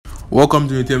Welcome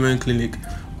to Entertainment Clinic.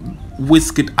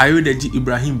 Wizkid Ayodeji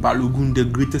Ibrahim Balogun, the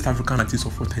greatest African artist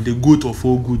of all time, the goat of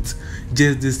all goods,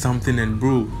 just did something, and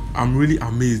bro, I'm really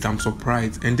amazed. I'm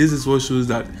surprised, and this is what shows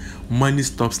that money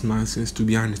stops nonsense. To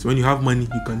be honest, when you have money,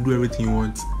 you can do everything you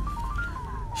want.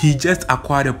 He just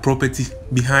acquired a property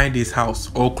behind his house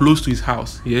or close to his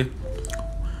house, yeah,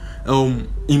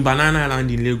 in Banana Island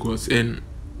in Lagos, and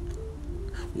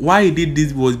why he did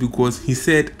this was because he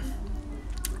said,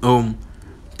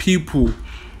 people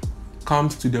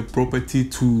comes to the property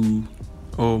to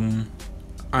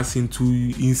as in to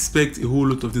inspect a whole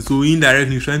lot of things. So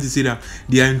indirectly he's trying to say that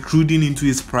they are intruding into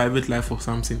his private life or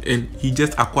something, and he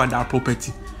just acquired that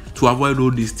property to avoid all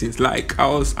these things. Like I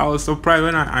was surprised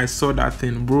when I saw that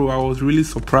thing, bro. I was really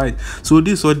surprised. So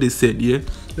this is what they said, yeah.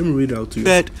 Let me read out to you.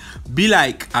 Said, be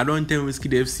like, I don't tell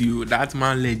Wizkid FCU, that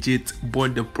man legit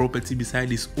bought the property beside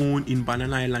his own in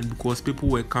Banana Island because people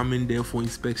were coming there for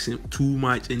inspection too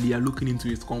much and they are looking into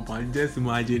his compound. Just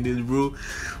imagine this, bro.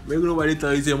 Make nobody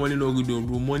tell you say money no good, though,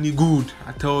 bro. Money good.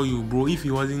 I tell you, bro. If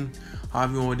he wasn't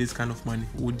having all this kind of money,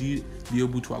 would he be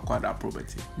able to acquire that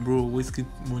property? Bro, Wizkid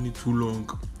money too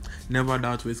long. Never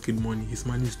doubt Wizkid money. His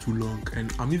money is too long,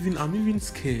 and I'm even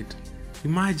scared.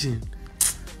 Imagine,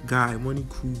 guy, money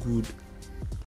cool good.